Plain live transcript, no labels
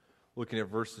looking at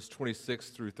verses 26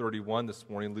 through 31 this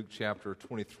morning, Luke chapter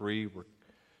 23. We're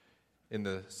in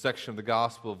the section of the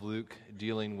Gospel of Luke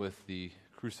dealing with the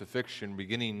crucifixion,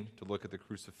 beginning to look at the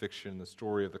crucifixion, the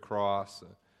story of the cross.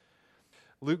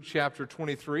 Luke chapter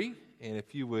 23, and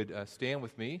if you would stand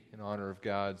with me in honor of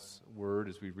God's word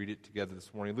as we read it together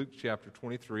this morning. Luke chapter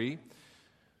 23,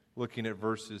 looking at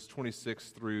verses 26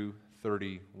 through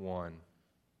 31.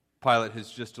 Pilate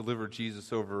has just delivered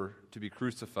Jesus over to be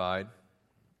crucified.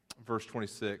 Verse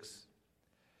 26.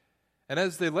 And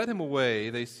as they led him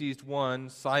away, they seized one,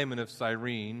 Simon of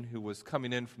Cyrene, who was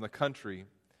coming in from the country,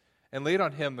 and laid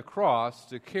on him the cross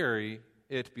to carry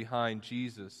it behind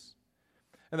Jesus.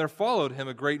 And there followed him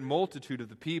a great multitude of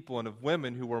the people and of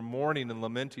women who were mourning and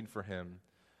lamenting for him.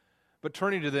 But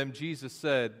turning to them, Jesus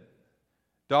said,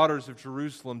 Daughters of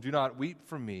Jerusalem, do not weep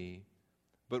for me,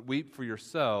 but weep for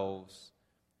yourselves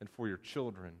and for your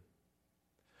children.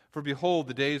 For behold,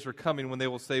 the days are coming when they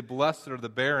will say, Blessed are the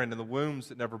barren and the wombs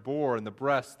that never bore and the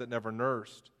breasts that never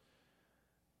nursed.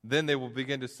 Then they will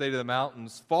begin to say to the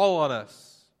mountains, Fall on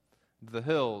us, to the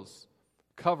hills,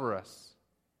 cover us.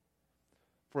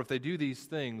 For if they do these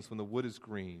things when the wood is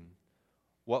green,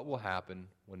 what will happen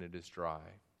when it is dry?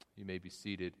 You may be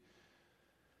seated.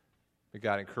 May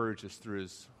God encourage us through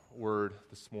His word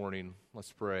this morning.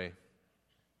 Let's pray.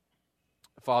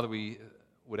 Father, we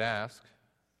would ask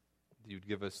that you would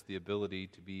give us the ability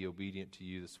to be obedient to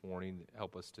you this morning.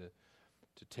 Help us to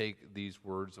take these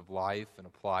words of life and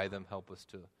apply them. Help us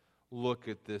to look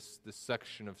at this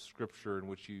section of Scripture in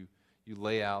which you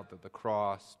lay out the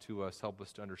cross to us. Help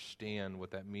us to understand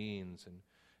what that means and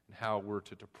how we're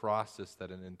to process that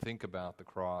and think about the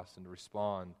cross and to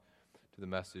respond to the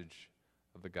message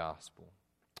of the gospel.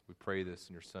 We pray this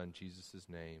in your Son, Jesus'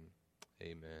 name.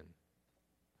 Amen.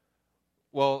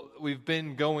 Well, we've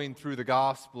been going through the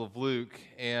Gospel of Luke,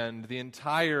 and the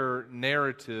entire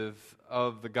narrative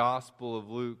of the Gospel of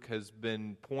Luke has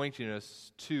been pointing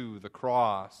us to the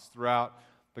cross. Throughout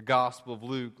the Gospel of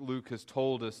Luke, Luke has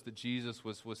told us that Jesus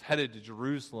was headed to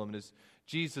Jerusalem, and as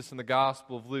Jesus in the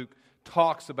Gospel of Luke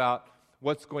talks about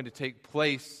what's going to take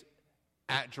place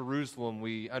at Jerusalem,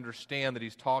 we understand that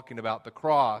he's talking about the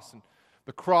cross. And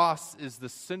the cross is the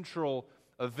central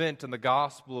event in the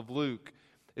Gospel of Luke.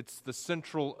 It's the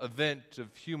central event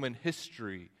of human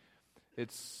history.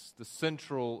 It's the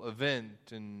central event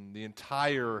in the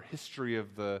entire history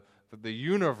of the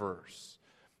universe.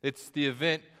 It's the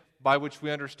event by which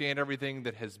we understand everything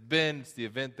that has been. It's the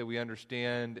event that we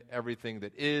understand everything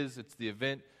that is. It's the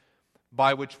event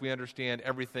by which we understand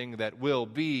everything that will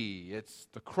be. It's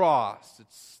the cross.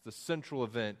 It's the central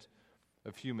event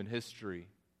of human history.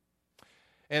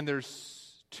 And there's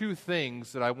two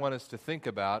things that I want us to think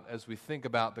about as we think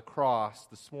about the cross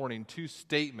this morning. Two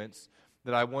statements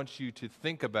that I want you to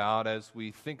think about as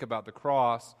we think about the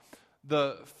cross.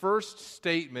 The first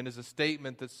statement is a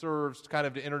statement that serves kind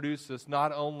of to introduce us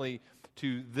not only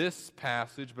to this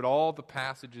passage, but all the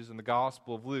passages in the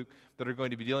Gospel of Luke that are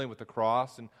going to be dealing with the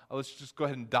cross. And let's just go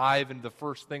ahead and dive into the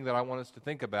first thing that I want us to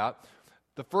think about.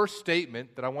 The first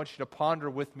statement that I want you to ponder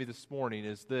with me this morning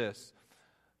is this: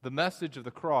 the message of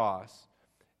the cross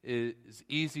is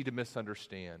easy to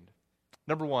misunderstand.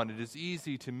 Number one, it is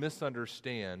easy to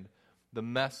misunderstand the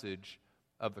message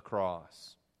of the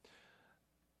cross.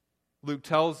 Luke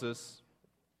tells us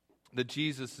that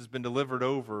Jesus has been delivered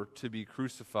over to be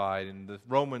crucified, and the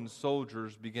Roman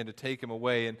soldiers begin to take him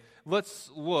away. And let's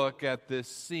look at this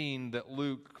scene that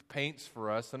Luke paints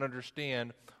for us and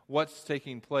understand what's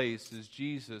taking place as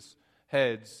Jesus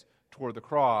heads toward the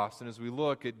cross. And as we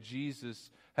look at Jesus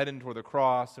heading toward the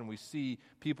cross and we see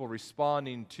people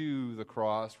responding to the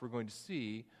cross, we're going to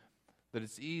see that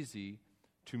it's easy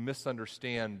to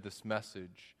misunderstand this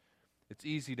message. It's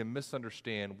easy to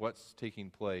misunderstand what's taking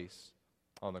place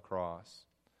on the cross.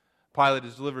 Pilate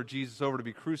has delivered Jesus over to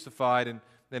be crucified, and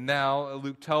now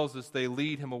Luke tells us they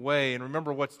lead him away. And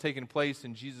remember what's taken place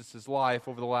in Jesus' life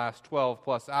over the last 12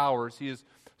 plus hours. He has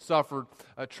suffered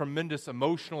a tremendous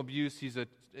emotional abuse.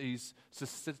 He's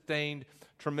sustained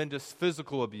tremendous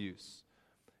physical abuse.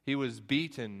 He was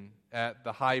beaten at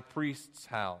the high priest's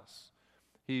house.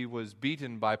 He was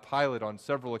beaten by Pilate on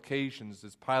several occasions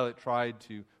as Pilate tried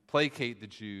to placate the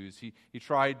Jews. He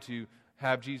tried to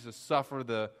have Jesus suffer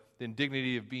the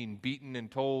indignity of being beaten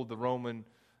and told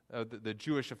the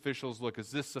Jewish officials, look, is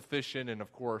this sufficient? And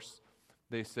of course,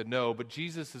 they said no. But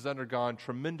Jesus has undergone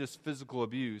tremendous physical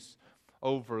abuse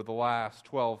over the last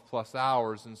 12 plus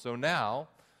hours. And so now,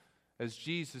 as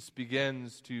Jesus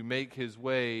begins to make his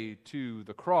way to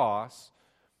the cross,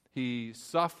 he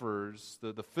suffers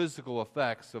the physical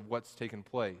effects of what's taken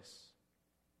place.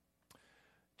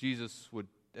 Jesus would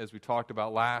as we talked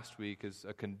about last week, as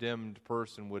a condemned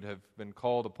person would have been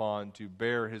called upon to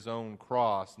bear his own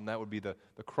cross, and that would be the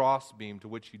cross beam to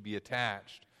which he'd be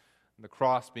attached. And the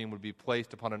cross beam would be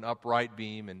placed upon an upright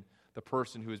beam, and the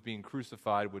person who is being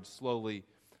crucified would slowly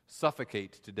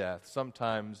suffocate to death,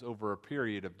 sometimes over a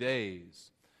period of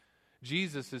days.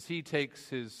 Jesus, as he takes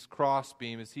his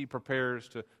crossbeam, as he prepares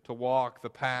to walk the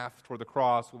path toward the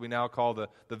cross, what we now call the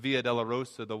Via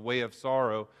Dolorosa, the way of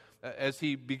sorrow, as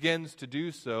he begins to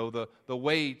do so, the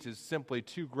weight is simply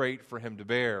too great for him to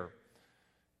bear.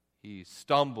 He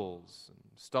stumbles and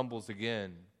stumbles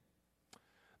again.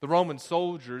 The Roman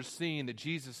soldiers, seeing that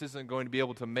Jesus isn't going to be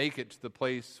able to make it to the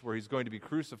place where he's going to be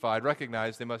crucified,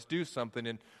 recognize they must do something,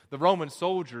 and the Roman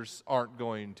soldiers aren't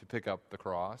going to pick up the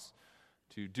cross.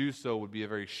 To do so would be a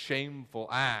very shameful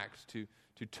act.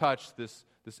 To touch this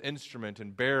instrument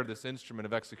and bear this instrument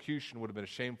of execution would have been a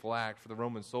shameful act for the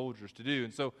Roman soldiers to do.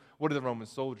 And so what do the Roman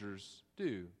soldiers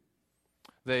do?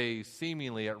 They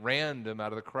seemingly at random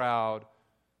out of the crowd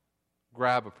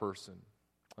grab a person,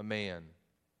 a man.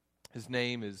 His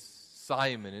name is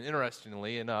Simon. And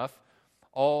interestingly enough,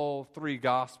 all three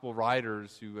gospel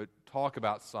writers who talk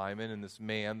about Simon and this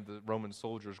man the Roman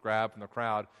soldiers grab from the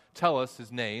crowd tell us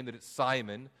his name, that it's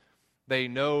Simon. They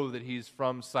know that he's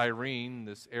from Cyrene,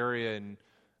 this area in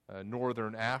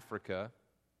northern Africa,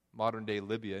 modern-day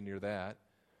Libya, near that.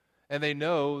 And they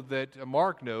know that,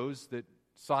 Mark knows that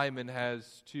Simon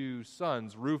has two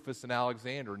sons, Rufus and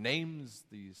Alexander, names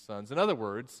these sons. In other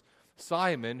words,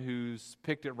 Simon, who's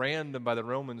picked at random by the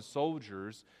Roman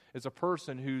soldiers, is a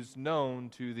person who's known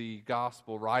to the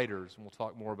gospel writers, and we'll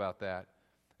talk more about that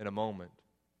in a moment.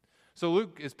 So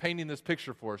Luke is painting this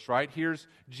picture for us, right? Here's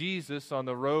Jesus on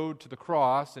the road to the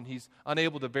cross, and he's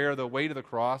unable to bear the weight of the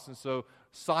cross, and so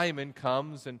Simon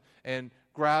comes and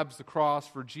grabs the cross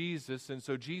for Jesus, and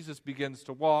so Jesus begins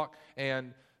to walk,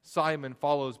 and Simon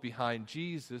follows behind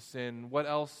Jesus. And what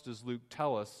else does Luke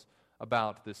tell us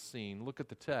about this scene? Look at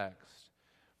the text.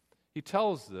 He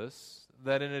tells us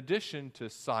that in addition to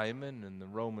Simon and the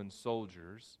Roman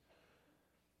soldiers,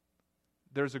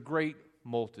 there's a great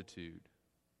multitude.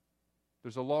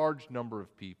 There's a large number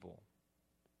of people.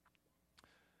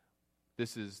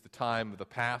 This is the time of the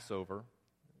Passover.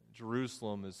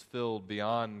 Jerusalem is filled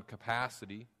beyond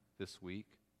capacity this week.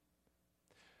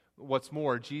 What's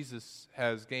more, Jesus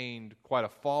has gained quite a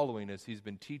following as he's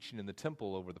been teaching in the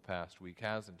temple over the past week,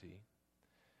 hasn't he?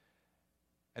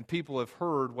 And people have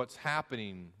heard what's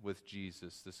happening with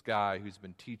Jesus, this guy who's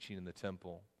been teaching in the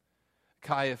temple.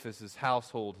 Caiaphas'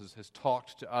 household has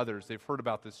talked to others. They've heard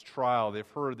about this trial. They've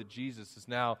heard that Jesus is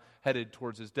now headed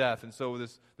towards his death. And so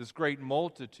this great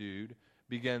multitude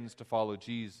begins to follow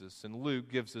Jesus. And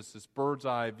Luke gives us this bird's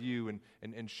eye view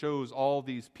and shows all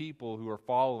these people who are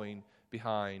following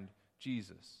behind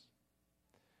Jesus.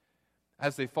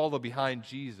 As they follow behind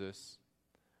Jesus,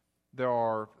 there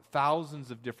are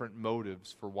thousands of different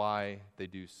motives for why they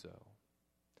do so.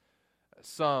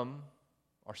 Some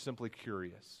are simply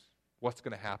curious. What's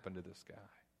going to happen to this guy?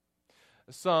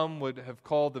 Some would have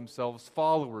called themselves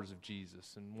followers of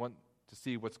Jesus and want to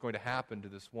see what's going to happen to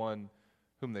this one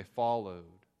whom they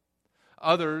followed.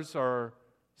 Others are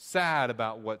sad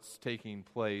about what's taking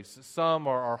place. Some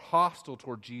are hostile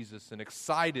toward Jesus and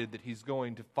excited that he's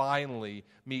going to finally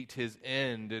meet his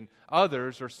end. And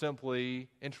others are simply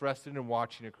interested in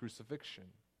watching a crucifixion.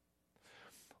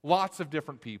 Lots of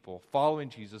different people following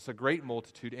Jesus, a great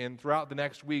multitude. And throughout the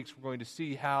next weeks, we're going to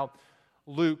see how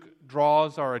Luke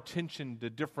draws our attention to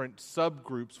different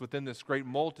subgroups within this great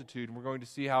multitude. And we're going to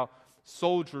see how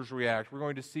soldiers react. We're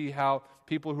going to see how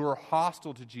people who are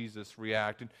hostile to Jesus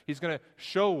react. And he's going to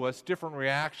show us different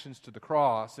reactions to the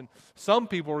cross. And some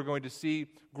people are going to see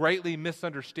greatly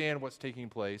misunderstand what's taking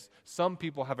place. Some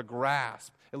people have a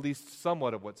grasp, at least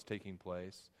somewhat, of what's taking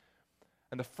place.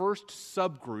 And the first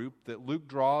subgroup that Luke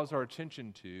draws our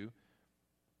attention to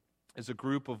is a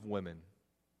group of women.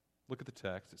 Look at the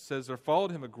text. It says, there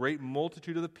followed him a great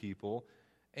multitude of the people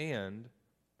and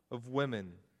of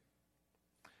women.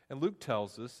 And Luke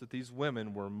tells us that these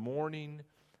women were mourning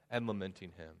and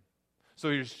lamenting him. So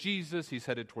here's Jesus. He's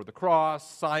headed toward the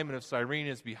cross. Simon of Cyrene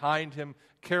is behind him,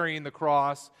 carrying the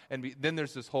cross. And then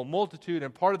there's this whole multitude.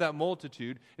 And part of that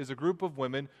multitude is a group of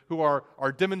women who are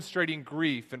demonstrating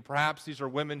grief. And perhaps these are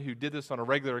women who did this on a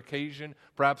regular occasion.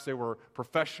 Perhaps they were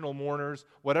professional mourners.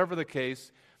 Whatever the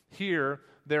case, here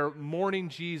they're mourning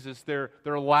Jesus. They're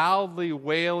loudly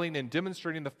wailing and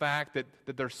demonstrating the fact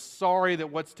that they're sorry that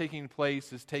what's taking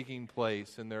place is taking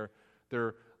place. And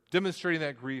they're demonstrating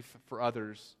that grief for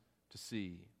others to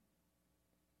see.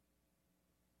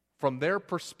 From their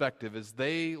perspective, as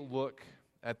they look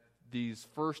at these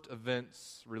first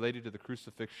events related to the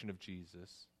crucifixion of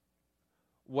Jesus,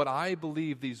 what I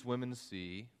believe these women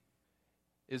see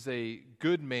is a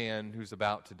good man who's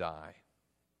about to die.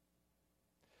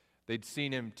 They'd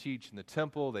seen him teach in the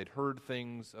temple. They'd heard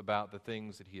things about the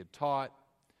things that he had taught.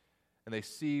 And they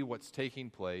see what's taking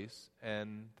place,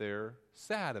 and they're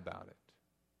sad about it.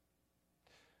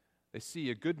 They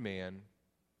see a good man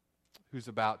who's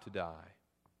about to die.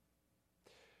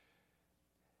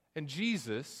 And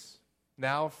Jesus,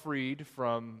 now freed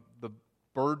from the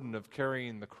burden of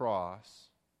carrying the cross,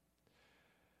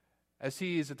 as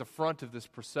he is at the front of this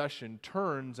procession,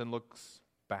 turns and looks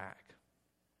back.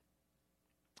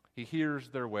 He hears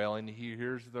their wailing, he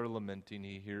hears their lamenting,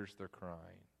 he hears their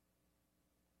crying.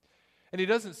 And he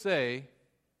doesn't say,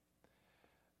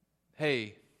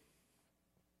 "Hey,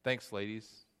 thanks,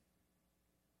 ladies.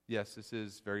 Yes, this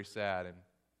is very sad, and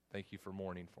thank you for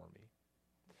mourning for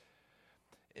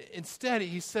me." Instead,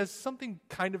 he says something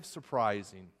kind of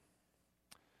surprising.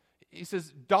 He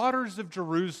says, "Daughters of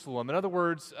Jerusalem." In other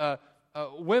words,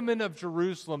 women of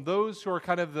Jerusalem, those who are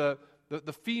kind of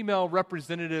the female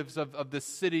representatives of the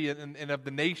city and of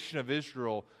the nation of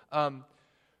Israel.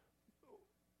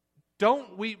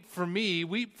 Don't weep for me,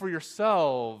 weep for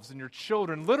yourselves and your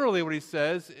children. Literally what he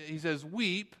says,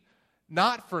 weep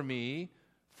not for me,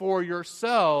 for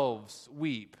yourselves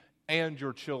weep and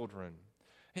your children.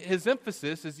 His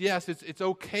emphasis is, yes, it's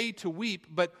okay to weep,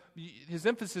 but his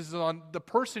emphasis is on the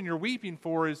person you're weeping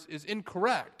for is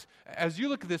incorrect. As you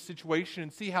look at this situation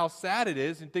and see how sad it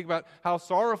is and think about how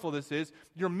sorrowful this is,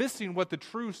 you're missing what the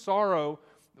true sorrow,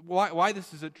 why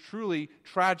this is a truly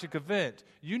tragic event.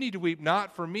 You need to weep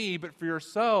not for me, but for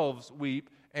yourselves weep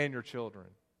and your children.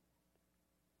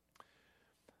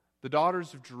 The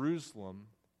daughters of Jerusalem,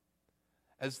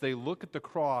 as they look at the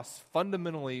cross,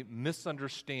 fundamentally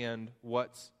misunderstand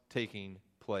what's taking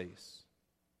place.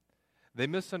 They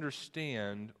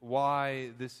misunderstand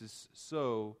why this is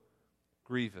so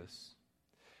grievous.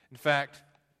 In fact,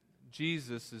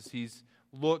 Jesus, as he's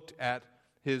looked at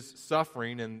his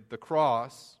suffering and the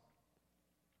cross,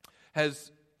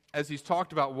 as he's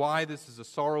talked about why this is a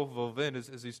sorrowful event,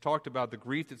 as he's talked about the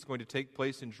grief that's going to take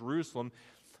place in Jerusalem,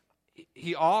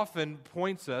 he often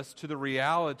points us to the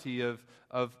reality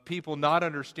of people not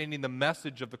understanding the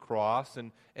message of the cross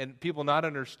and people not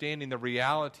understanding the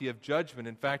reality of judgment.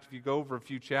 In fact, if you go over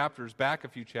back a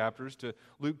few chapters to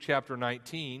Luke chapter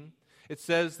 19, it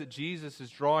says that Jesus is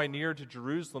drawing near to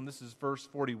Jerusalem. This is verse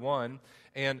 41.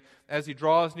 And as he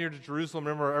draws near to Jerusalem,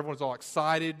 remember, everyone's all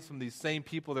excited. Some of these same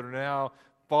people that are now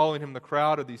following him in the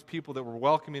crowd are these people that were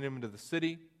welcoming him into the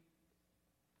city.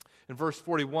 And verse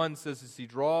 41 says, as he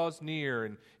draws near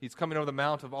and he's coming over the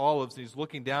Mount of Olives and he's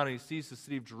looking down and he sees the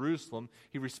city of Jerusalem,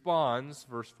 he responds,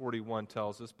 verse 41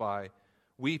 tells us, by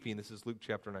weeping. This is Luke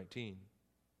chapter 19.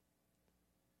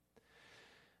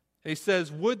 And he says,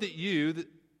 would that you,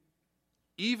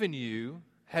 even you,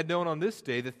 had known on this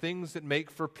day the things that make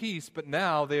for peace, but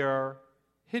now they are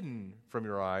hidden from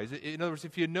your eyes. In other words,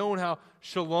 if you had known how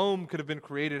shalom could have been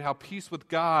created, how peace with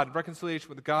God, reconciliation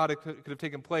with God could have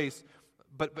taken place,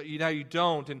 but now you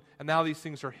don't, and now these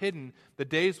things are hidden. The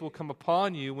days will come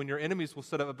upon you when your enemies will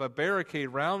set up a barricade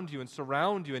around you and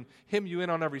surround you and hem you in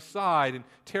on every side and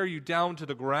tear you down to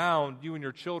the ground, you and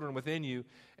your children within you,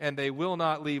 and they will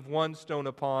not leave one stone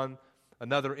upon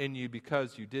another in you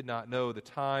because you did not know the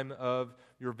time of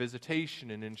your visitation.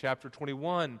 And in chapter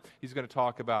 21, he's going to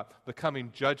talk about the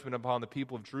coming judgment upon the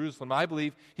people of Jerusalem. I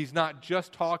believe he's not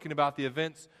just talking about the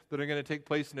events that are going to take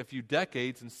place in a few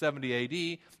decades in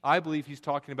 70 AD. I believe he's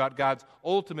talking about God's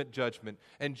ultimate judgment.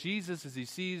 And Jesus, as he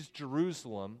sees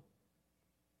Jerusalem,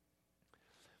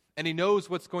 and he knows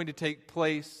what's going to take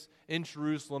place in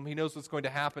Jerusalem, he knows what's going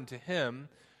to happen to him,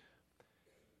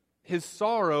 his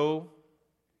sorrow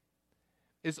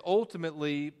is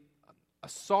ultimately a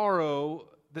sorrow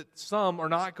that some are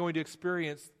not going to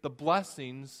experience the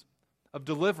blessings of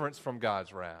deliverance from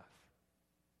God's wrath.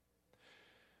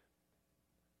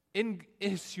 In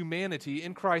his humanity,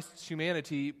 in Christ's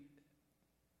humanity,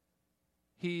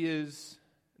 he is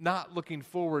not looking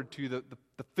forward to the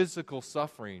physical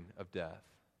suffering of death.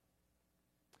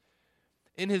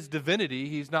 In his divinity,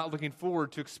 he's not looking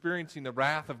forward to experiencing the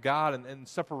wrath of God and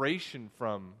separation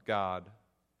from God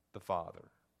the Father.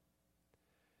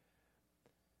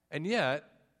 And yet,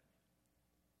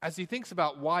 as he thinks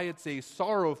about why it's a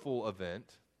sorrowful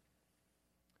event,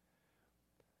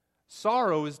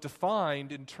 sorrow is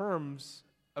defined in terms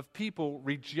of people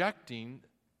rejecting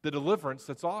the deliverance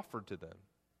that's offered to them,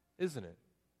 isn't it?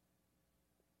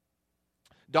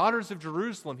 Daughters of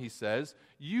Jerusalem, he says,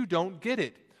 you don't get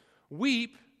it.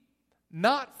 Weep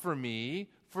not for me,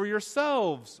 for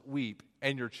yourselves weep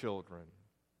and your children.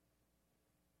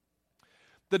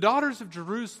 The daughters of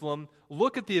Jerusalem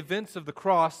look at the events of the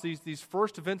cross, these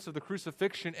first events of the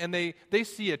crucifixion, and they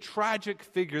see a tragic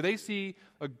figure. They see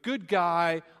a good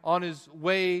guy on his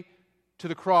way to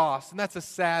the cross, and that's a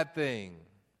sad thing.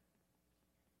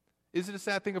 Is it a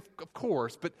sad thing? Of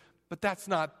course, but that's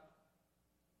not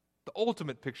the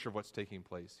ultimate picture of what's taking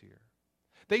place here.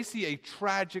 They see a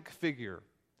tragic figure.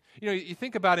 You know, you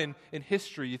think about in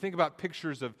history, you think about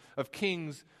pictures of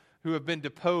kings who have been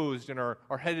deposed and are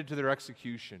headed to their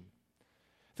execution.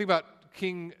 Think about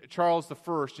King Charles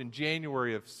I in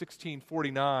January of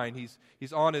 1649.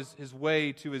 He's on his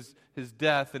way to his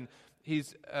death, and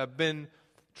he's been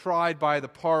tried by the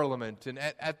Parliament. And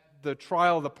at the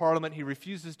trial of the Parliament, he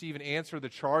refuses to even answer the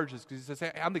charges because he says,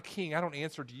 hey, I'm the king. I don't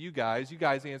answer to you guys. You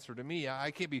guys answer to me.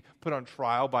 I can't be put on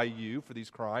trial by you for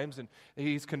these crimes. And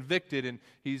he's convicted, and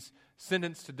he's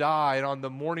sentenced to die. And on the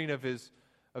morning of his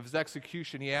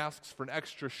execution, he asks for an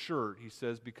extra shirt, he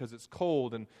says, because it's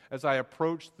cold. And as I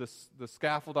approach the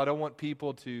scaffold, I don't want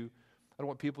people to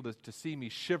see me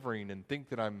shivering and think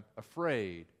that I'm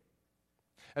afraid.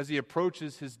 As he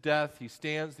approaches his death, he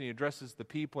stands and he addresses the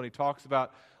people, and he talks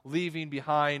about leaving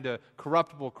behind a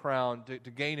corruptible crown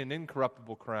to gain an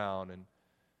incorruptible crown. And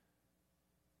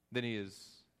then he is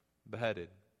beheaded.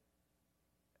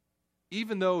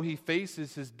 Even though he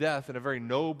faces his death in a very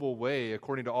noble way,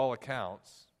 according to all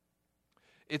accounts,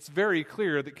 it's very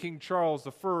clear that King Charles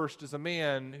I is a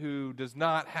man who does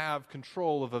not have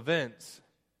control of events.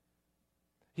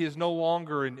 He is no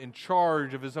longer in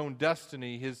charge of his own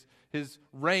destiny. His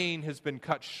reign has been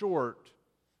cut short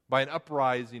by an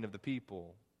uprising of the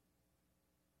people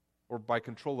or by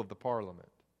control of the Parliament.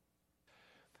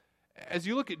 As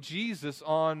you look at Jesus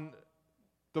on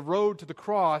the road to the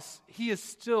cross, he is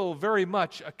still very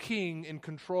much a king in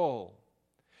control.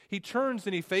 He turns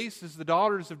and he faces the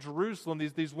daughters of Jerusalem,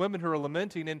 these women who are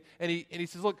lamenting, and he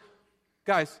says, look,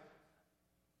 guys,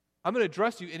 I'm going to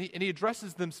address you. And he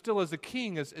addresses them still as a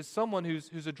king, as someone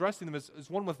who's addressing them as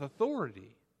one with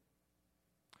authority.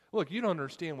 Look, you don't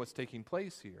understand what's taking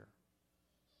place here.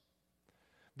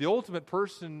 The ultimate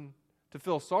person to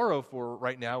feel sorrow for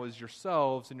right now is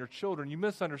yourselves and your children. You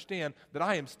misunderstand that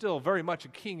I am still very much a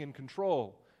king in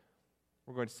control.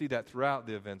 We're going to see that throughout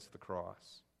the events of the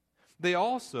cross. They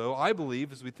also, I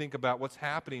believe, as we think about what's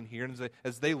happening here, and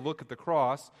as they look at the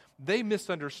cross, they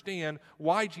misunderstand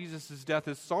why Jesus' death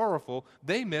is sorrowful.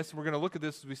 They miss, and we're going to look at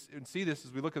this and see this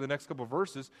as we look at the next couple of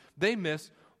verses, they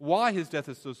miss why his death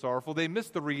is so sorrowful. They miss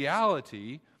the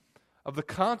reality of the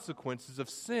consequences of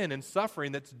sin and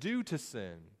suffering that's due to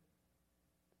sin.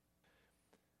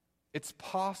 It's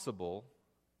possible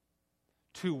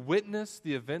to witness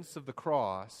the events of the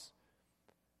cross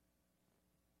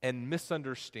and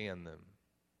misunderstand them.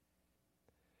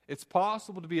 It's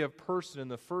possible to be a person in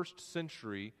the first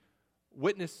century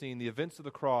witnessing the events of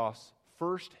the cross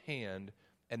firsthand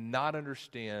and not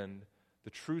understand the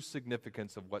true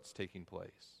significance of what's taking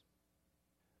place.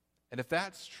 And if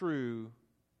that's true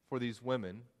for these women,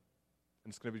 and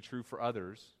it's going to be true for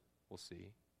others, we'll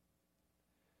see,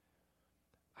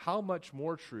 how much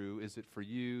more true is it for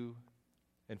you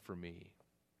and for me?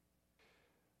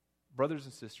 Brothers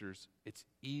and sisters, it's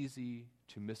easy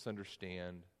to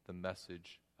misunderstand the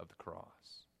message of the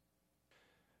cross.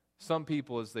 Some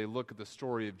people, as they look at the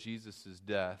story of Jesus'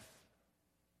 death,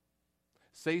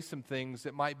 say some things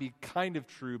that might be kind of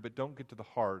true but don't get to the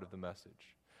heart of the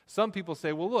message. Some people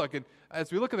say, well, look, and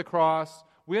as we look at the cross,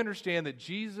 we understand that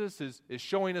Jesus is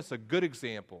showing us a good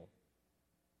example.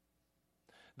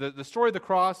 The story of the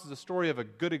cross is a story of a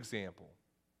good example.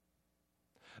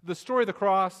 The story of the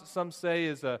cross, some say,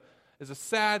 is a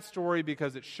sad story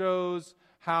because it shows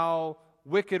how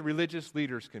wicked religious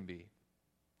leaders can be.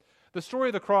 The story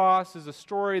of the cross is a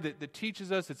story that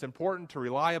teaches us it's important to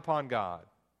rely upon God.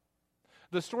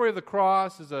 The story of the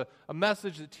cross is a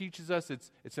message that teaches us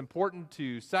it's important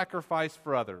to sacrifice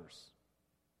for others.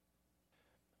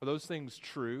 Are those things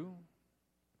true?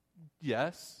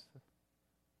 Yes.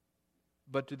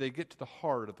 But do they get to the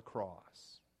heart of the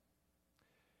cross?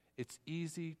 It's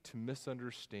easy to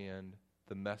misunderstand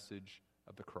the message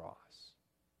of the cross.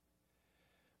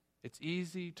 It's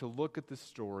easy to look at this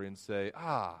story and say,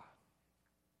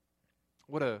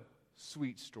 what a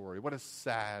sweet story, what a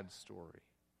sad story,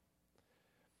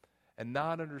 and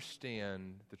not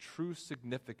understand the true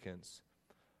significance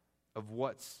of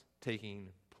what's taking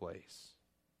place.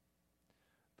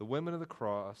 The women of the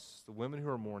cross, the women who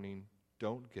are mourning,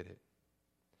 don't get it.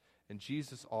 And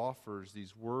Jesus offers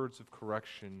these words of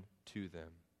correction to them.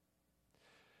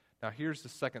 Now, here's the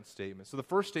second statement. So the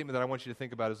first statement that I want you to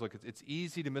think about is, look, it's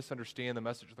easy to misunderstand the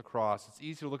message of the cross. It's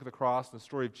easy to look at the cross and the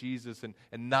story of Jesus and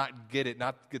not get it,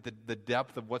 not get the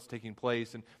depth of what's taking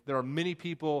place. And there are many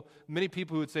people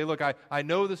who would say, look, I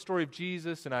know the story of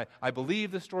Jesus, and I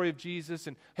believe the story of Jesus.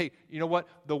 And hey, you know what?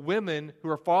 The women who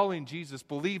are following Jesus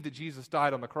believe that Jesus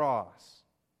died on the cross.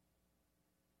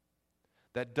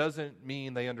 That doesn't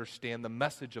mean they understand the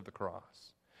message of the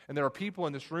cross. And there are people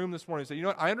in this room this morning who say, you know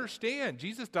what, I understand.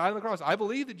 Jesus died on the cross. I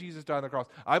believe that Jesus died on the cross.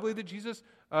 I believe that Jesus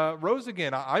rose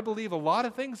again. I believe a lot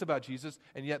of things about Jesus,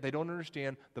 and yet they don't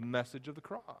understand the message of the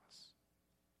cross.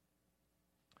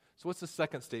 So what's the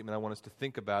second statement I want us to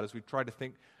think about as we try to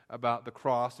think about the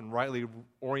cross and rightly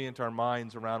orient our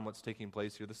minds around what's taking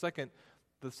place here? The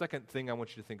second thing I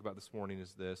want you to think about this morning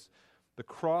is this. The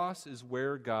cross is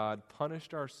where God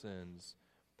punished our sins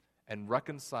and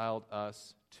reconciled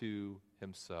us to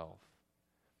himself.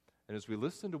 And as we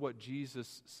listen to what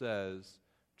Jesus says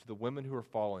to the women who are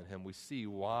following him, we see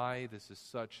why this is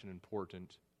such an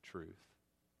important truth.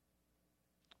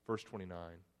 Verse 29.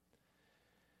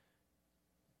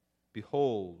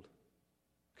 Behold,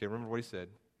 okay, remember what he said.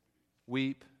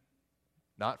 Weep,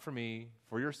 not for me,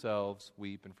 for yourselves,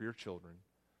 weep, and for your children.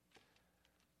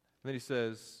 And then he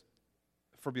says,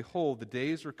 for behold, the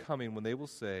days are coming when they will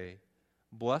say,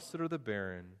 blessed are the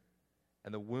barren,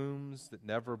 and the wombs that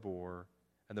never bore,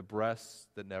 and the breasts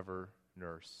that never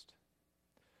nursed.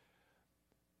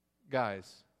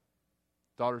 Guys,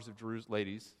 daughters of Jerusalem,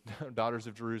 ladies, daughters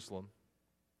of Jerusalem,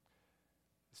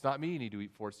 it's not me you need to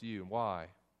weep for, it's you. And why?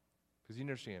 Because you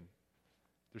understand,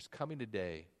 there's coming a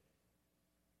day,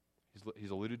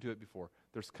 he's alluded to it before,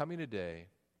 there's coming a day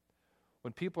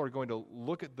when people are going to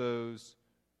look at those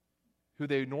who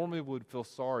they normally would feel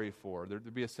sorry for.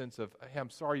 There'd be a sense of, hey, I'm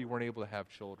sorry you weren't able to have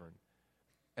children.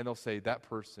 And they'll say, that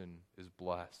person is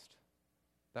blessed.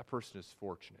 That person is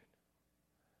fortunate.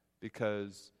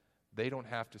 Because they don't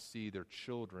have to see their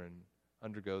children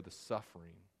undergo the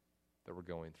suffering that we're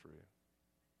going through.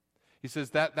 He says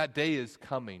that day is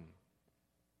coming.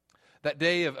 That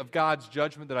day of God's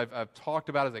judgment that I've talked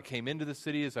about as I came into the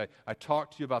city, as I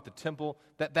talked to you about the temple,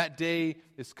 that day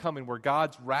is coming where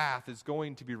God's wrath is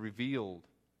going to be revealed.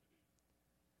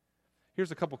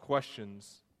 Here's a couple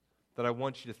questions that I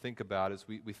want you to think about as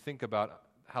we think about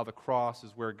how the cross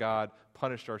is where God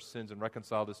punished our sins and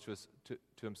reconciled us to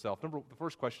himself. The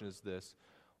first question is this: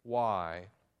 why?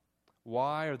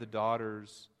 Why are the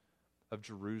daughters of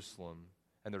Jerusalem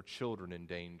and their children in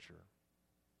danger?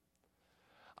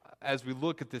 As we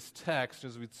look at this text,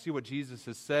 as we see what Jesus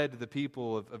has said to the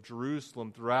people of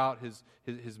Jerusalem throughout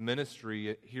his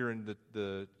ministry here in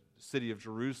the city of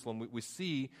Jerusalem, we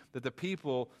see that the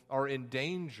people are in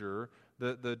danger.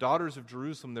 The daughters of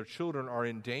Jerusalem, their children, are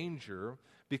in danger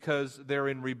because they're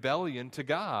in rebellion to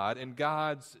God, and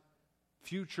God's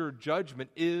future judgment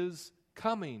is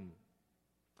coming.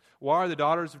 Why are the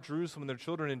daughters of Jerusalem and their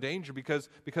children in danger? Because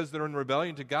they're in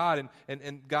rebellion to God,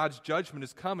 and God's judgment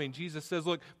is coming. Jesus says,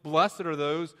 look, blessed are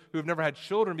those who have never had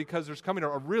children, because there's coming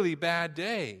a really bad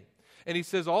day. And he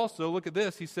says also, look at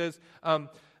this, he says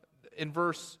in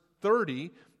verse 30,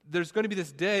 there's going to be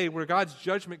this day where God's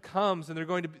judgment comes, and they're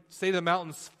going to say to the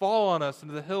mountains, fall on us, and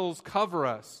to the hills, cover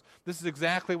us. This is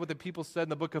exactly what the people said in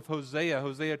the book of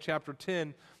Hosea chapter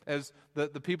 10. As the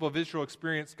people of Israel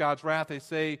experience God's wrath, they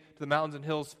say to the mountains and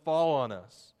hills, fall on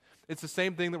us. It's the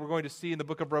same thing that we're going to see in the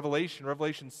book of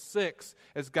Revelation 6,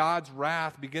 as God's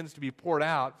wrath begins to be poured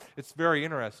out. It's very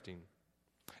interesting.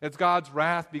 As God's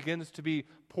wrath begins to be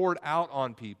poured out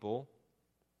on people,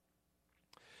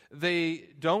 they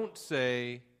don't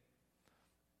say,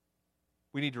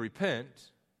 we need to repent.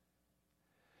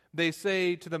 They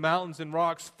say to the mountains and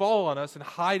rocks, fall on us and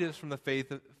hide us from the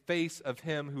face of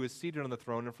him who is seated on the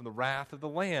throne and from the wrath of the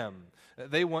Lamb.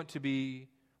 They want to be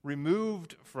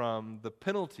removed from the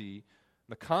penalty,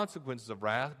 the consequences of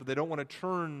wrath, but they don't want to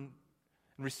turn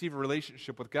and receive a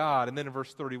relationship with God. And then in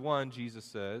verse 31, Jesus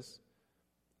says,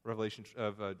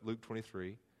 Luke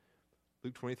 23,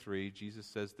 Jesus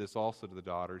says this also to the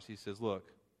daughters. He says,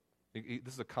 look,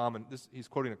 he's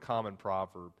quoting a common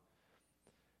proverb.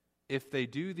 If they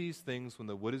do these things when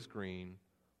the wood is green,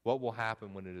 what will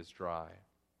happen when it is dry?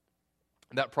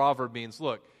 And that proverb means,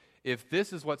 look, if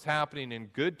this is what's happening in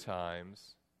good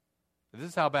times, if this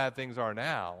is how bad things are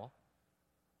now,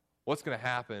 what's going to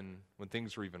happen when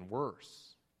things are even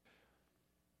worse?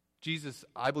 Jesus,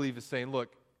 I believe, is saying,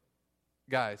 look,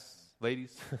 guys,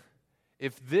 ladies,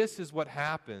 if this is what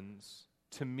happens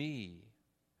to me,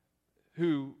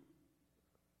 who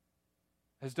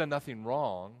has done nothing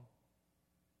wrong,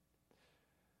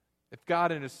 if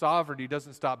God in his sovereignty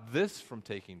doesn't stop this from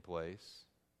taking place,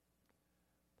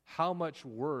 how much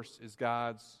worse is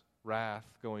God's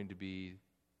wrath going to be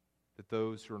that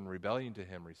those who are in rebellion to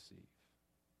him receive?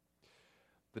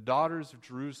 The daughters of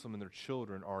Jerusalem and their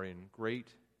children are in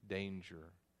great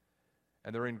danger.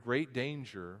 And they're in great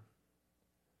danger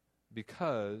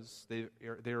because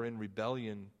they're in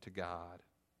rebellion to God.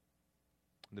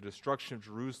 And the destruction of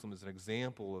Jerusalem is an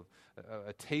example of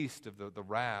a taste of the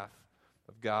wrath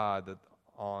of God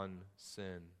on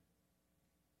sin.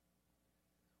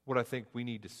 What I think we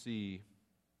need to see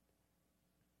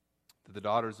that the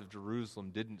daughters of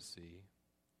Jerusalem didn't see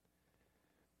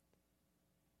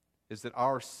is that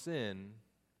our sin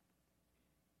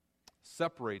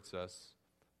separates us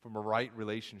from a right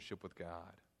relationship with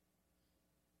God.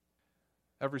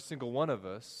 Every single one of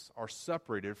us are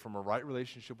separated from a right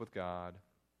relationship with God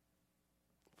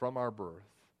from our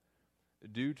birth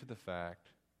due to the fact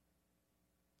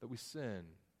that we sin.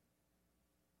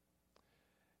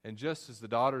 And just as the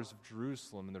daughters of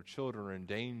Jerusalem and their children are in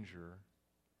danger,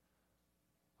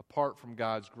 apart from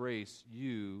God's grace,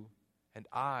 you and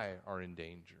I are in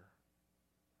danger.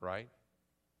 Right?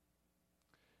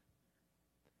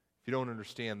 If you don't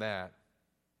understand that,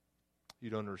 you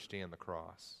don't understand the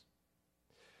cross.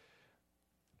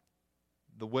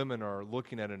 The women are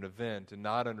looking at an event and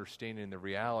not understanding the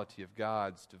reality of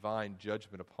God's divine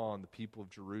judgment upon the people of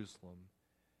Jerusalem.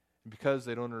 And because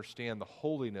they don't understand the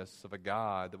holiness of a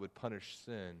God that would punish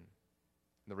sin and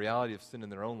the reality of sin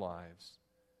in their own lives,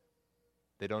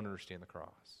 they don't understand the cross.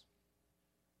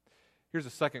 Here's a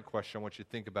second question I want you to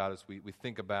think about as we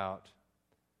think about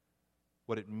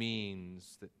what it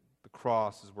means that the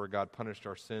cross is where God punished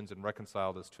our sins and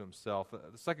reconciled us to himself.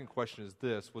 The second question is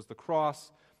this: was the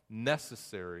cross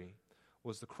necessary?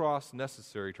 Was the cross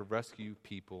necessary to rescue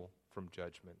people from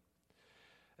judgment?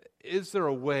 Is there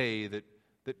a way that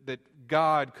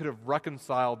God could have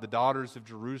reconciled the daughters of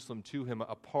Jerusalem to him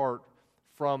apart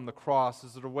from the cross?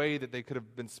 Is there a way that they could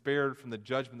have been spared from the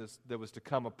judgment that was to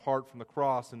come apart from the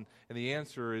cross? And the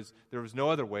answer is there was no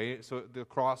other way, so the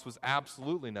cross was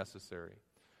absolutely necessary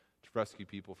to rescue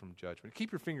people from judgment.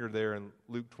 Keep your finger there in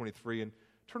Luke 23 and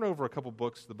turn over a couple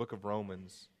books to the book of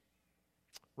Romans.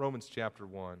 Romans chapter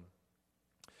 1.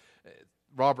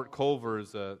 Robert Culver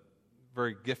is a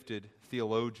very gifted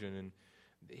theologian, and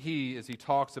he, as he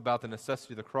talks about the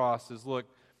necessity of the cross, says, look,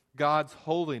 God's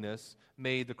holiness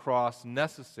made the cross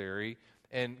necessary,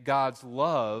 and God's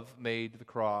love made the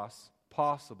cross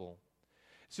possible.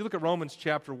 So you look at Romans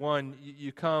chapter 1,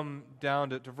 you come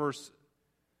down to verse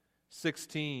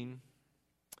 16,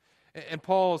 and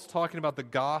Paul is talking about the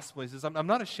gospel. He says, I'm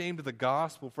not ashamed of the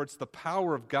gospel, for it's the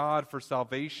power of God for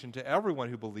salvation to everyone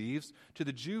who believes, to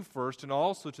the Jew first and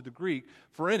also to the Greek.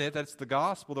 For in it, that's the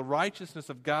gospel, the righteousness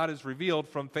of God is revealed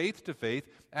from faith to faith,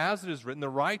 as it is written, the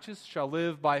righteous shall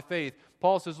live by faith.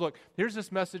 Paul says, look, here's this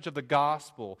message of the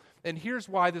gospel, and here's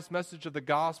why this message of the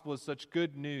gospel is such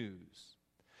good news.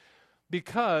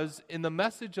 Because in the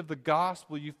message of the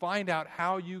gospel, you find out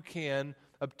how you can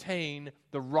obtain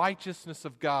the righteousness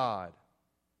of God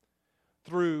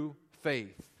through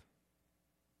faith.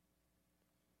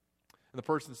 And the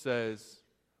person says,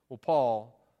 well,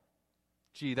 Paul,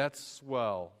 gee, that's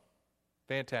swell,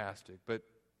 fantastic, but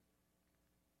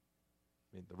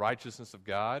I mean, the righteousness of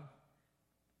God,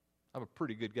 I'm a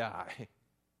pretty good guy.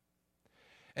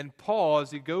 And Paul,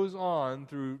 as he goes on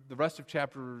through the rest of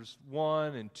chapters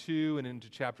 1 and 2 and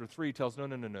into chapter 3, tells, no.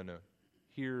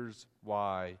 Here's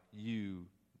why you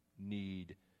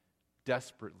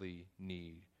desperately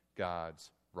need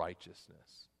God's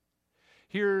righteousness.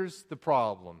 Here's the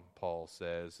problem, Paul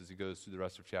says, as he goes through the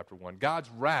rest of chapter 1. God's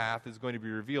wrath is going to be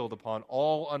revealed upon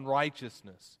all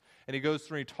unrighteousness. And he goes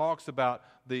through and he talks about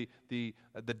the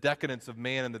decadence of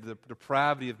man and the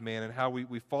depravity of man and how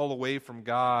we fall away from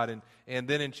God. And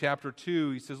then in chapter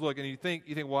 2, he says, look, and you think,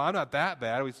 well, I'm not that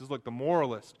bad. He says, look, the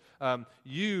moralist,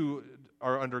 you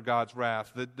are under God's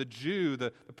wrath. The Jew,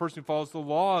 the person who follows the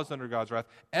law is under God's wrath.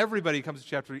 Everybody comes to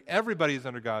chapter 3, everybody is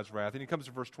under God's wrath. And he comes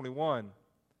to verse 21.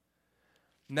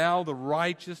 Now the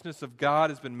righteousness of God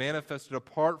has been manifested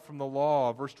apart from the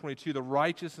law. Verse 22, the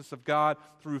righteousness of God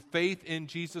through faith in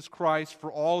Jesus Christ for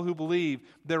all who believe.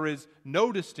 There is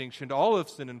no distinction. All have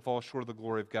sinned and fall short of the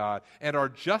glory of God and are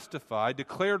justified,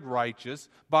 declared righteous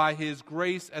by His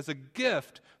grace as a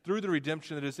gift through the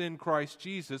redemption that is in Christ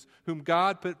Jesus, whom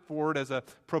God put forward as a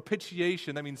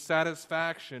propitiation, that means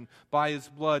satisfaction, by His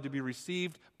blood to be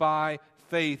received by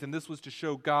faith. And this was to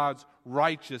show God's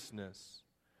righteousness.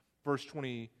 Verse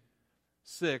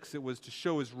 26, it was to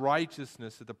show His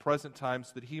righteousness at the present time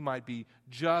so that He might be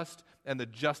just and the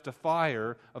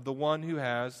justifier of the one who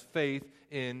has faith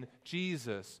in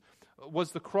Jesus.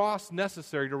 Was the cross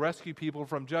necessary to rescue people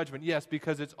from judgment? Yes,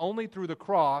 because it's only through the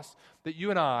cross that you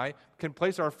and I can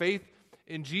place our faith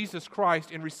in Jesus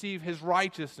Christ and receive His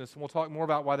righteousness. And we'll talk more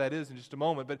about why that is in just a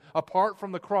moment. But apart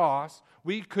from the cross,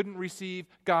 we couldn't receive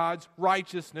God's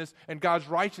righteousness, and God's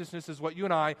righteousness is what you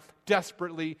and I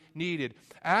desperately needed.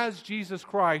 As Jesus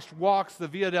Christ walks the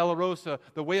Via Dolorosa,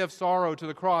 the way of sorrow, to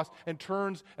the cross, and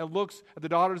turns and looks at the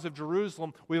daughters of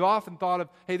Jerusalem, we've often thought of,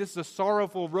 hey, this is a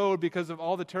sorrowful road because of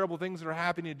all the terrible things that are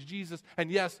happening to Jesus.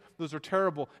 And yes, those are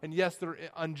terrible, and yes, they're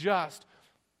unjust.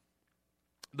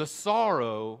 The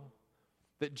sorrow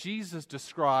that Jesus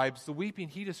describes, the weeping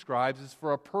He describes, is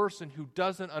for a person who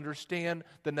doesn't understand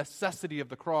the necessity of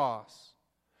the cross,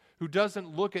 who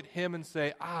doesn't look at Him and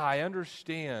say, I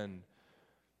understand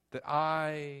that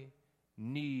I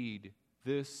need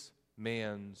this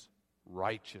man's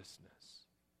righteousness.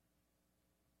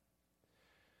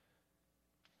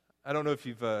 I don't know if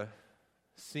you've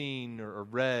seen or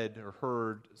read or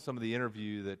heard some of the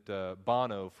interview that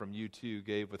Bono from U2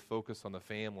 gave with Focus on the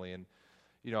Family. And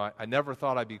you know, I never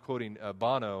thought I'd be quoting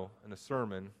Bono in a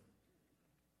sermon.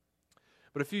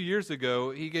 But a few years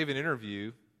ago, he gave an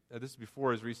interview. This is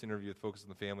before his recent interview with Focus on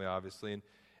the Family, obviously.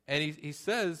 And he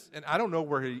says, and I don't know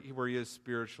where he is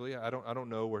spiritually. I don't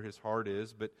know where his heart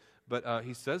is. But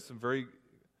he says some very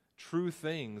true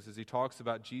things as he talks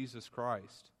about Jesus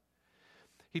Christ.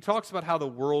 He talks about how the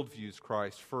world views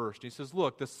Christ first. He says,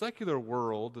 look, the secular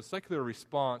world, the secular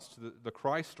response to the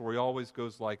Christ story always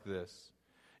goes like this.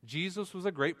 Jesus was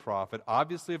a great prophet,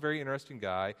 obviously a very interesting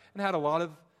guy, and had a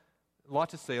lot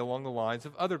to say along the lines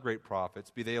of other great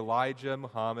prophets, be they Elijah,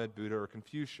 Muhammad, Buddha, or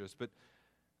Confucius. But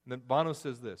then Bono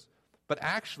says this, but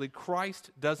actually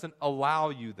Christ doesn't allow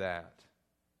you that.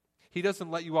 He doesn't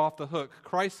let you off the hook.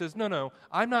 Christ says, no,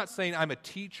 I'm not saying I'm a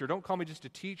teacher. Don't call me just a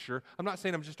teacher. I'm not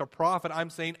saying I'm just a prophet. I'm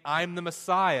saying I'm the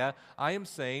Messiah. I am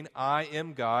saying I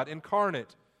am God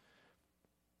incarnate.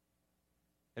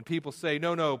 And people say,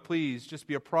 no, please, just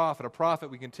be a prophet. A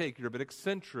prophet we can take. You're a bit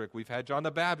eccentric. We've had John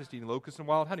the Baptist eating locusts and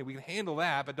wild honey. We can handle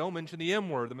that, but don't mention the M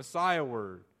word, the Messiah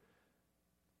word.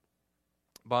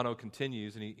 Bono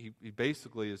continues, and he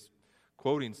basically is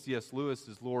quoting C.S.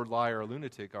 Lewis's Lord, Liar, or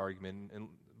Lunatic argument. And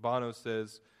Bono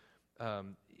says,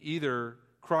 either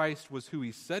Christ was who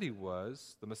He said He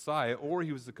was, the Messiah, or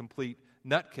He was a complete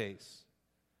nutcase.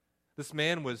 This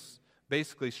man was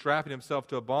basically strapping himself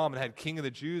to a bomb and had King of the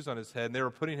Jews on his head, and they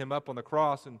were putting Him up on the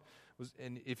cross, and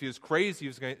if he was crazy,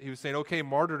 he was saying, okay,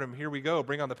 martyrdom, here we go,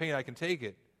 bring on the pain, I can take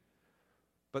it.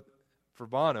 But for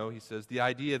Bono, he says, the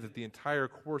idea that the entire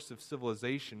course of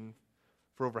civilization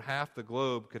for over half the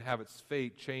globe could have its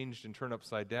fate changed and turned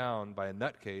upside down by a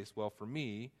nutcase, well, for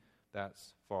me,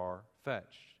 that's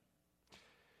far-fetched.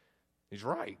 He's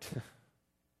right.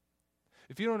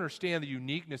 If you don't understand the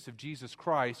uniqueness of Jesus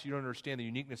Christ, you don't understand the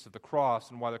uniqueness of the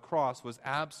cross and why the cross was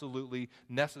absolutely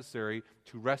necessary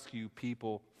to rescue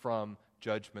people from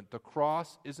judgment. The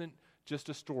cross isn't just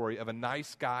a story of a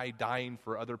nice guy dying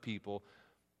for other people.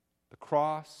 The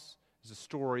cross is a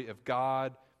story of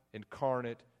God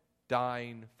incarnate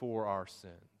dying for our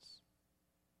sins.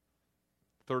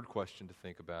 Third question to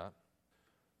think about.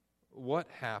 What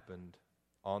happened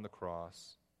on the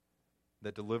cross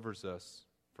that delivers us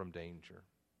from danger?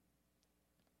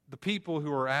 The people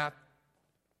who are at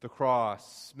the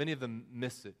cross, many of them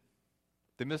miss it.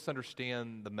 They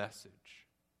misunderstand the message.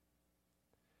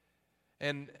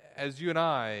 And as you and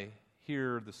I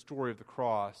hear the story of the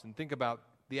cross and think about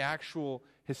the actual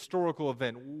historical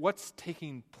event, what's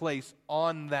taking place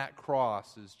on that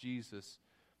cross as Jesus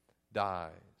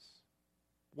dies?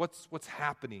 What's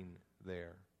happening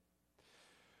there?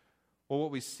 Well,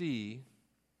 what we see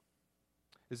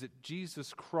is that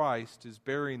Jesus Christ is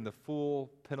bearing the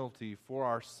full penalty for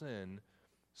our sin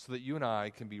so that you and I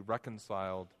can be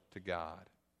reconciled to God.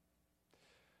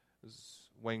 As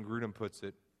Wayne Grudem puts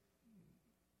it,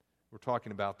 we're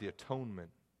talking about the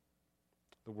atonement.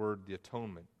 The word, the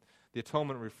atonement. The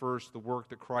atonement refers to the work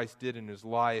that Christ did in His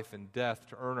life and death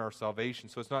to earn our salvation.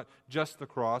 So it's not just the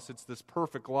cross, it's this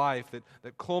perfect life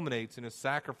that culminates in His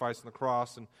sacrifice on the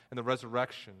cross and the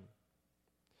resurrection.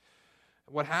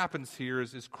 What happens here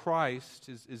is Christ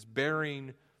is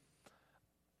bearing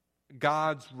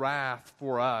God's wrath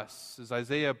for us. As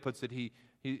Isaiah puts it,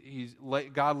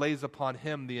 God lays upon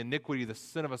Him the iniquity, the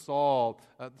sin of us all.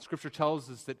 Scripture tells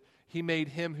us that He made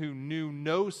Him who knew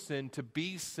no sin to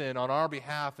be sin on our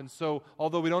behalf. And so,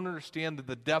 although we don't understand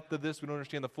the depth of this, we don't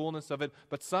understand the fullness of it,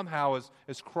 but somehow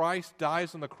as Christ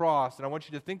dies on the cross, and I want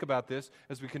you to think about this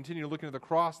as we continue looking at the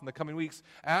cross in the coming weeks,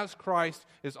 as Christ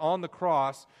is on the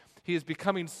cross, He is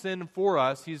becoming sin for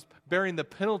us. He's bearing the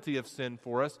penalty of sin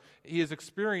for us. He is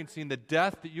experiencing the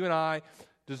death that you and I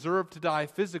deserve to die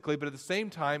physically, but at the same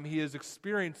time, he is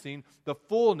experiencing the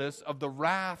fullness of the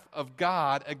wrath of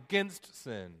God against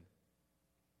sin.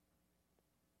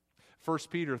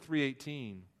 1 Peter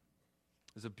 3:18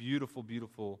 is a beautiful,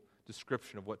 beautiful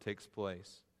description of what takes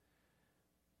place.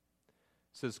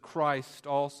 It says, Christ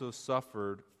also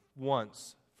suffered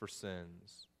once for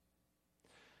sins.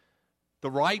 The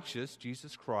righteous,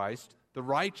 Jesus Christ, the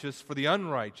righteous for the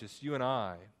unrighteous, you and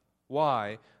I.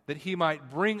 Why? That he might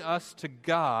bring us to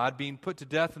God, being put to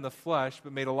death in the flesh,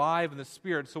 but made alive in the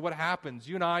Spirit. So what happens?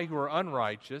 You and I who are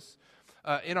unrighteous,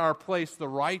 in our place, the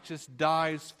righteous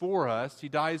dies for us. He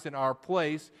dies in our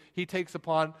place. He takes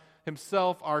upon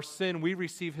himself our sin. We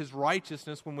receive his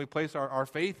righteousness when we place our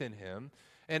faith in him.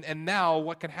 And now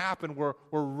what can happen? We're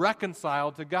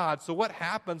reconciled to God. So what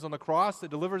happens on the cross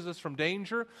that delivers us from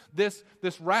danger? This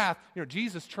wrath.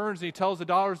 Jesus turns and he tells the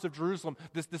daughters of Jerusalem,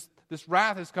 this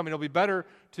wrath is coming. It'll be better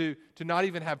to not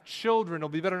even have children. It'll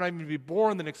be better not even to be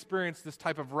born than experience this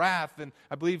type of wrath. And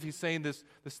I believe he's saying this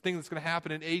thing that's going to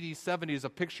happen in AD 70 is a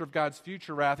picture of God's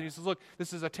future wrath. And he says, look,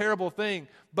 this is a terrible thing.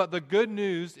 But the good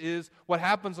news is what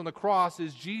happens on the cross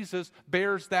is Jesus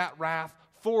bears that wrath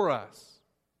for us.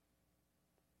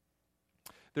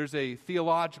 There's a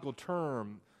theological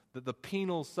term, the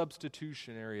penal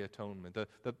substitutionary atonement.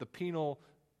 The penal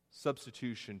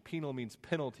substitution. Penal means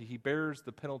penalty. He bears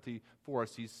the penalty for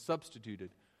us. He's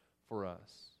substituted for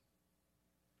us.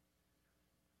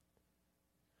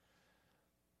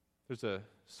 There's a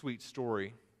sweet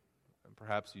story, and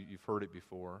perhaps you've heard it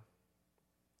before,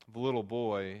 of a little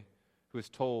boy who is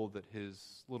told that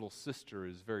his little sister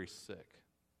is very sick,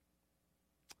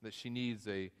 that she needs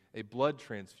a blood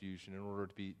transfusion in order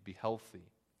to be healthy.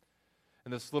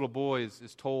 And this little boy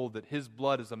is told that his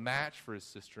blood is a match for his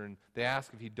sister, and they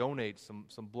ask if he donates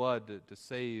some blood to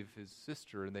save his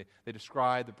sister, and they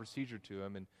describe the procedure to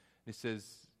him, and he says,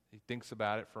 he thinks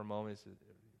about it for a moment, he says,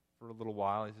 for a little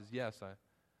while, he says, yes, I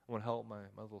want to help my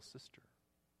little sister.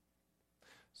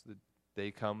 So the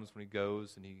day comes when he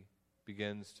goes and he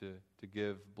begins to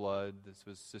give blood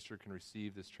so his sister can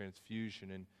receive this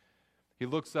transfusion, and he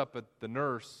looks up at the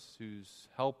nurse who's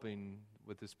helping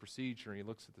with this procedure, and he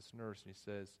looks at this nurse and he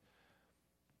says,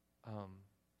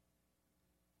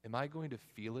 am I going to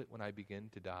feel it when I begin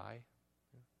to die?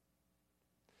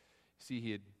 See,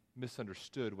 he had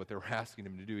misunderstood what they were asking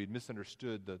him to do. He'd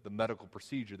misunderstood the medical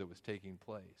procedure that was taking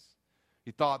place.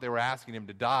 He thought they were asking him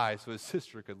to die so his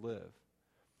sister could live.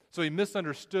 So he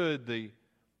misunderstood the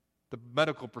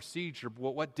medical procedure,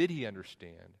 but what did he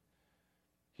understand?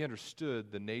 He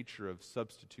understood the nature of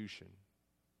substitution,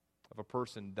 of a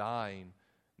person dying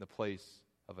in the place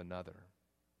of another,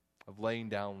 of laying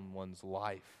down one's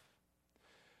life.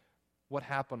 What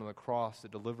happened on the cross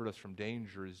that delivered us from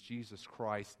danger is Jesus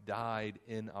Christ died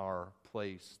in our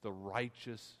place, the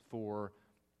righteous for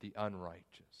the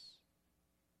unrighteous.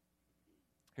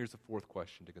 Here's the fourth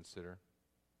question to consider.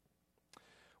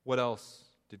 What else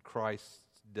did Christ's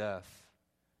death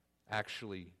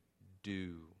actually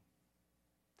do?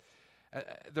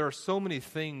 There are so many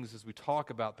things as we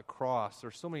talk about the cross. There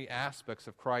are so many aspects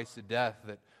of Christ's death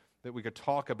that we could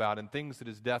talk about and things that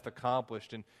his death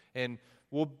accomplished. And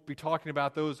we'll be talking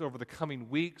about those over the coming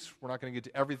weeks. We're not going to get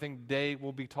to everything today.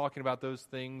 We'll be talking about those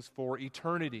things for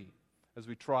eternity as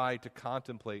we try to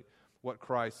contemplate what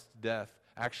Christ's death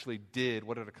actually did,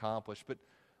 what it accomplished. But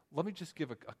let me just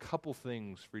give a couple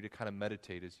things for you to kind of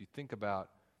meditate as you think about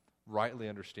rightly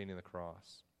understanding the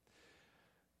cross.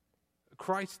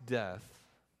 Christ's death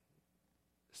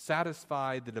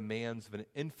satisfied the demands of an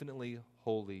infinitely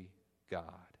holy God.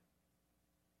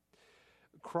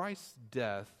 Christ's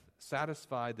death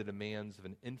satisfied the demands of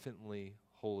an infinitely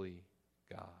holy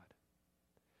God.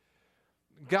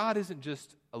 God isn't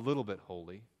just a little bit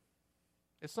holy.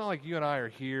 It's not like you and I are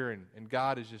here and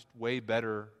God is just way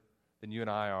better than you and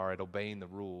I are at obeying the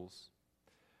rules.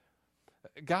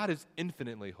 God is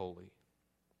infinitely holy.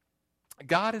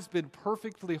 God has been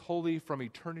perfectly holy from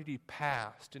eternity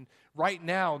past, and right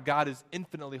now God is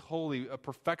infinitely holy, a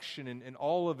perfection in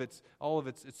all of its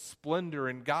splendor,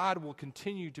 and God will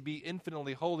continue to be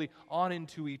infinitely holy on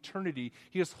into eternity.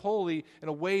 He is holy in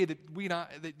a way that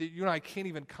you and I can't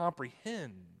even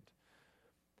comprehend.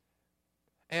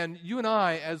 And you and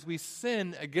I, as we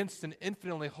sin against an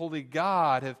infinitely holy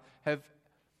God,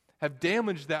 have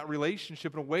damaged that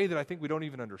relationship in a way that I think we don't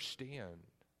even understand.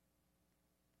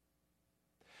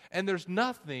 And there's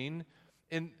nothing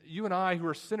in you and I who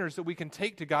are sinners that we can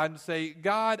take to God and say,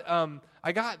 God,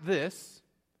 I got this,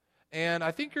 and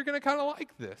I think you're going to kind of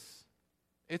like this.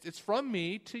 It's from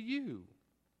me to you.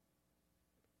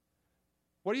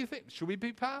 What do you think? Should we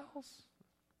be pals?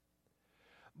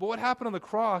 But what happened on the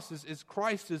cross is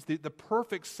Christ is the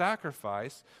perfect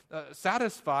sacrifice,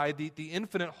 satisfied the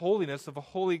infinite holiness of a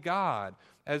holy God.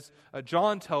 As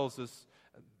John tells us,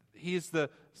 He is the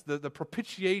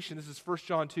propitiation, this is 1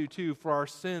 John 2:2, for our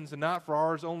sins, and not for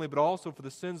ours only, but also for the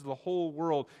sins of the whole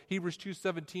world. Hebrews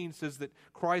 2:17 says that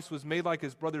Christ was made like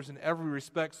His brothers in every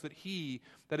respect, so that He,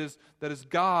 that is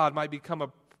God, might become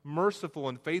a merciful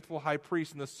and faithful high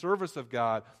priest in the service of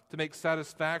God to make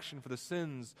satisfaction for the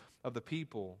sins of the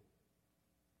people.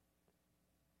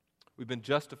 We've been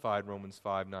justified, Romans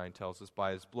 5:9 tells us,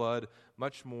 by His blood,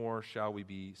 much more shall we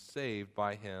be saved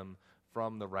by Him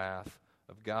from the wrath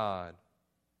of God.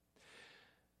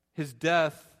 His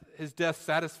death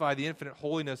satisfied the infinite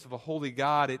holiness of a holy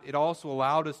God. It also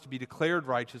allowed us to be declared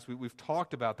righteous. We've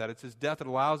talked about that. It's His death that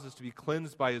allows us to be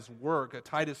cleansed by His work.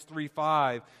 Titus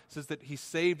 3:5 says that He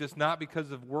saved us not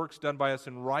because of works done by us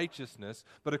in righteousness,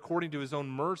 but according to His own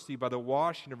mercy by the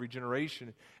washing of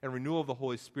regeneration and renewal of the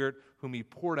Holy Spirit, whom He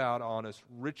poured out on us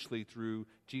richly through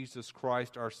Jesus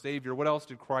Christ our Savior. What else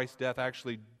did Christ's death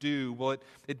actually do? Well,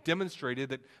 it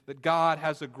demonstrated that God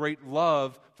has a great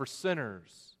love for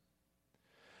sinners.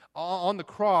 On the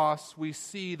cross, we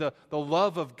see the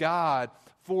love of God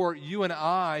for you and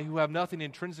I who have nothing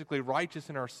intrinsically righteous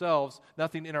in ourselves,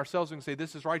 nothing in ourselves we can say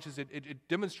this is righteous. It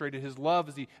demonstrated His love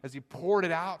as He poured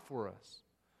it out for us.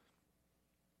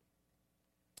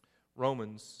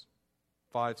 Romans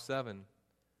 5:7.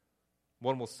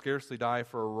 One will scarcely die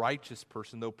for a righteous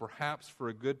person, though perhaps for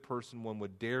a good person one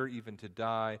would dare even to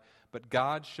die. But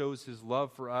God shows His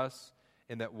love for us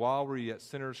in that while we were yet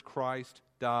sinners, Christ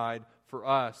died for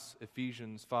us.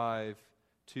 Ephesians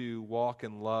 5:2, walk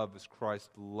in love as Christ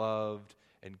loved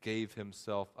and gave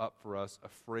Himself up for us, a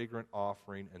fragrant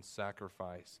offering and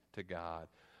sacrifice to God.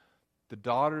 The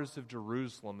daughters of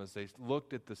Jerusalem, as they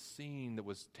looked at the scene that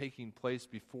was taking place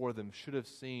before them, should have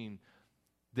seen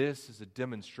this is a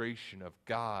demonstration of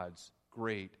God's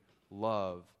great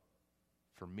love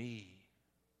for me.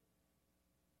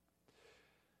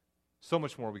 So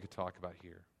much more we could talk about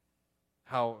here.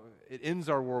 How it ends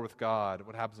our war with God,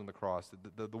 what happens on the cross.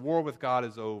 The war with God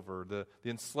is over. The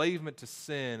enslavement to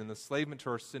sin and the enslavement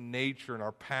to our sin nature and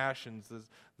our passions,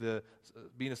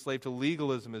 being a slave to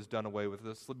legalism is done away with.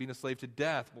 Being a slave to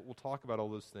death, we'll talk about all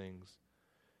those things.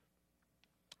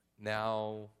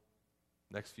 Now,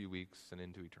 next few weeks and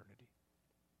into eternity.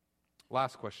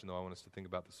 Last question, though, I want us to think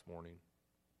about this morning.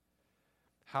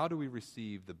 How do we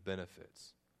receive the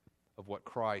benefits of what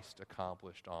Christ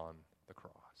accomplished on the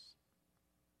cross?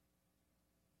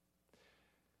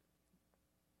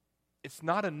 It's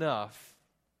not enough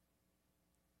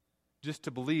just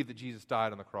to believe that Jesus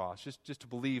died on the cross, just to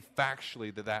believe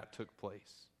factually that took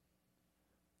place.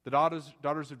 The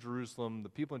daughters of Jerusalem, the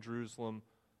people in Jerusalem,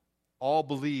 all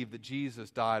believed that Jesus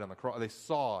died on the cross. They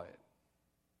saw it.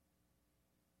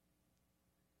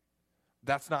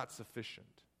 That's not sufficient.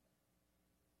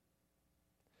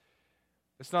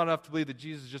 It's not enough to believe that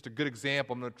Jesus is just a good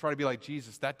example. I'm going to try to be like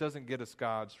Jesus. That doesn't get us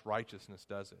God's righteousness,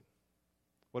 does it?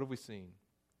 What have we seen?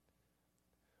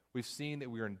 We've seen that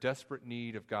we are in desperate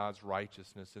need of God's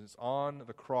righteousness, and it's on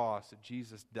the cross that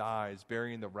Jesus dies,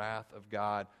 bearing the wrath of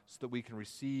God, so that we can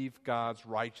receive God's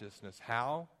righteousness.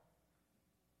 How?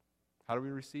 How do we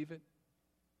receive it?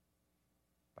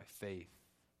 By faith.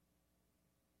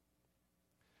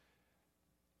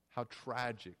 How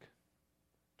tragic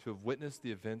to have witnessed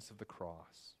the events of the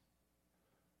cross,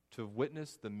 to have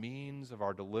witnessed the means of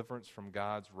our deliverance from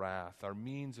God's wrath, our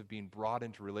means of being brought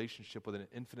into relationship with an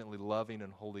infinitely loving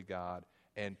and holy God,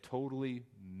 and totally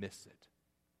miss it.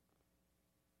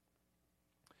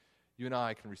 You and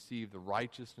I can receive the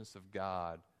righteousness of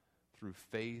God through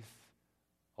faith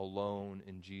alone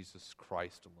in Jesus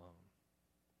Christ alone.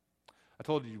 I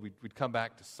told you we'd come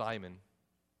back to Simon.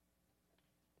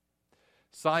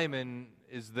 Simon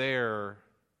is there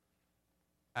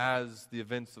as the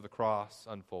events of the cross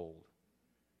unfold.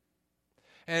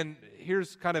 And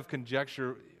here's kind of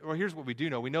conjecture, or here's what we do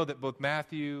know. We know that both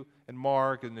Matthew and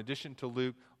Mark, in addition to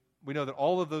Luke, we know that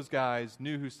all of those guys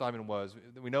knew who Simon was.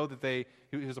 We know that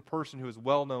he was a person who is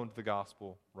well known to the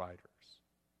gospel writers.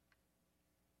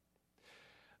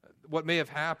 What may have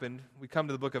happened, we come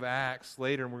to the book of Acts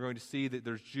later, and we're going to see that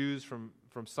there's Jews from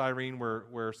Cyrene,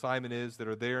 where Simon is, that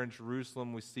are there in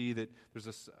Jerusalem. We see that there's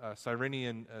a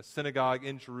Cyrenian synagogue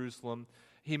in Jerusalem.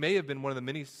 He may have been one of the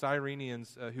many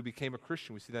Cyrenians who became a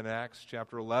Christian. We see that in Acts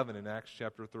chapter 11 and Acts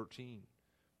chapter 13.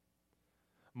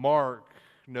 Mark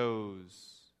knows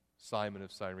Simon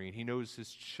of Cyrene. He knows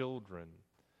his children.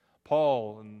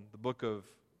 Paul, in the book of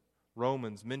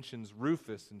Romans, mentions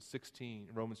Rufus in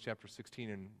Romans chapter 16,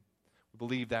 and We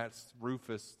believe that's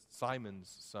Rufus,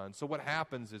 Simon's son. So what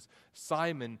happens is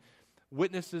Simon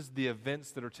witnesses the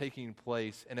events that are taking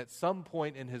place, and at some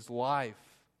point in his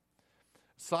life,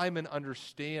 Simon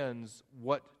understands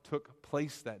what took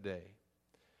place that day.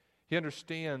 He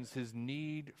understands his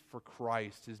need for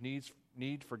Christ, his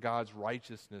need for God's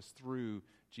righteousness through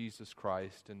Jesus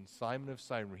Christ. And Simon of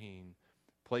Cyrene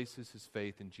places his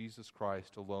faith in Jesus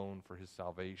Christ alone for his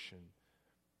salvation.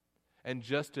 And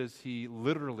just as he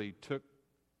literally took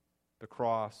the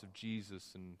cross of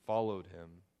Jesus and followed him,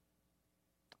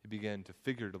 he began to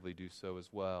figuratively do so as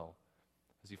well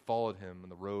as he followed him on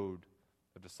the road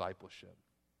of discipleship.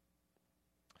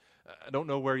 I don't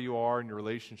know where you are in your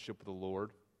relationship with the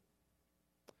Lord.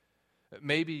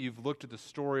 Maybe you've looked at the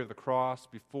story of the cross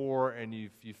before and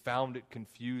you've found it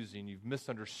confusing. You've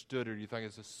misunderstood it. You think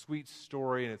it's a sweet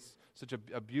story and it's such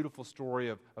a beautiful story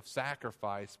of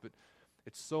sacrifice, but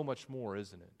it's so much more,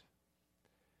 isn't it?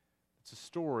 It's a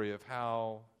story of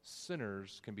how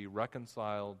sinners can be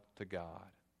reconciled to God.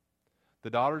 The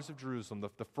daughters of Jerusalem,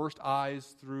 the first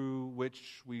eyes through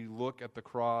which we look at the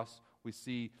cross, we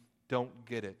see don't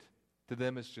get it. To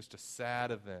them, it's just a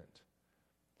sad event.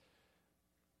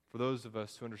 For those of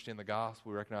us who understand the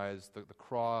gospel, we recognize that the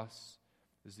cross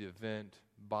is the event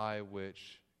by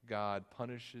which God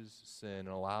punishes sin and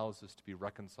allows us to be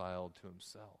reconciled to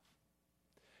himself.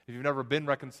 If you've never been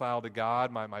reconciled to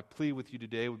God, my plea with you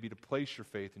today would be to place your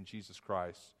faith in Jesus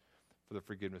Christ for the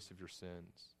forgiveness of your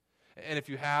sins. And if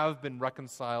you have been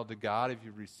reconciled to God, if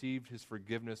you've received his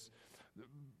forgiveness,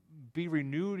 be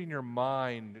renewed in your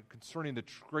mind concerning the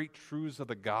great truths of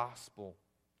the gospel.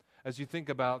 As you think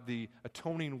about the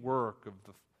atoning work of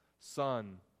the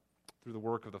Son through the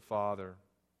work of the Father,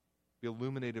 be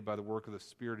illuminated by the work of the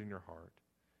Spirit in your heart.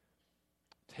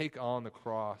 Take on the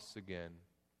cross again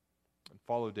and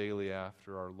follow daily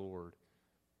after our Lord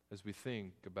as we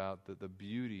think about the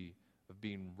beauty of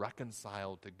being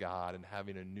reconciled to God and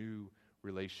having a new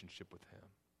relationship with him.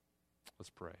 Let's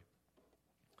pray.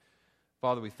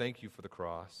 Father, we thank you for the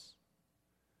cross.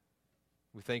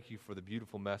 We thank you for the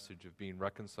beautiful message of being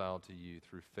reconciled to you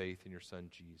through faith in your Son,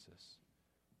 Jesus.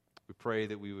 We pray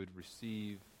that we would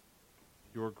receive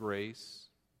your grace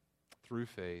through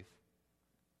faith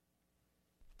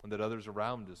and that others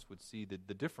around us would see the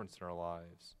difference in our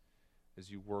lives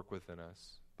as you work within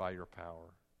us by your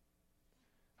power.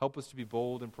 Help us to be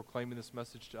bold in proclaiming this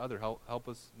message to others. Help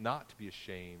us not to be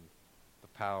ashamed of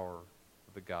the power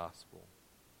of the gospel,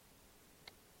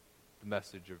 the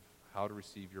message of how to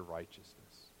receive your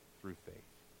righteousness through faith.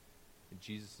 In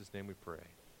Jesus' name we pray.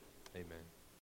 Amen.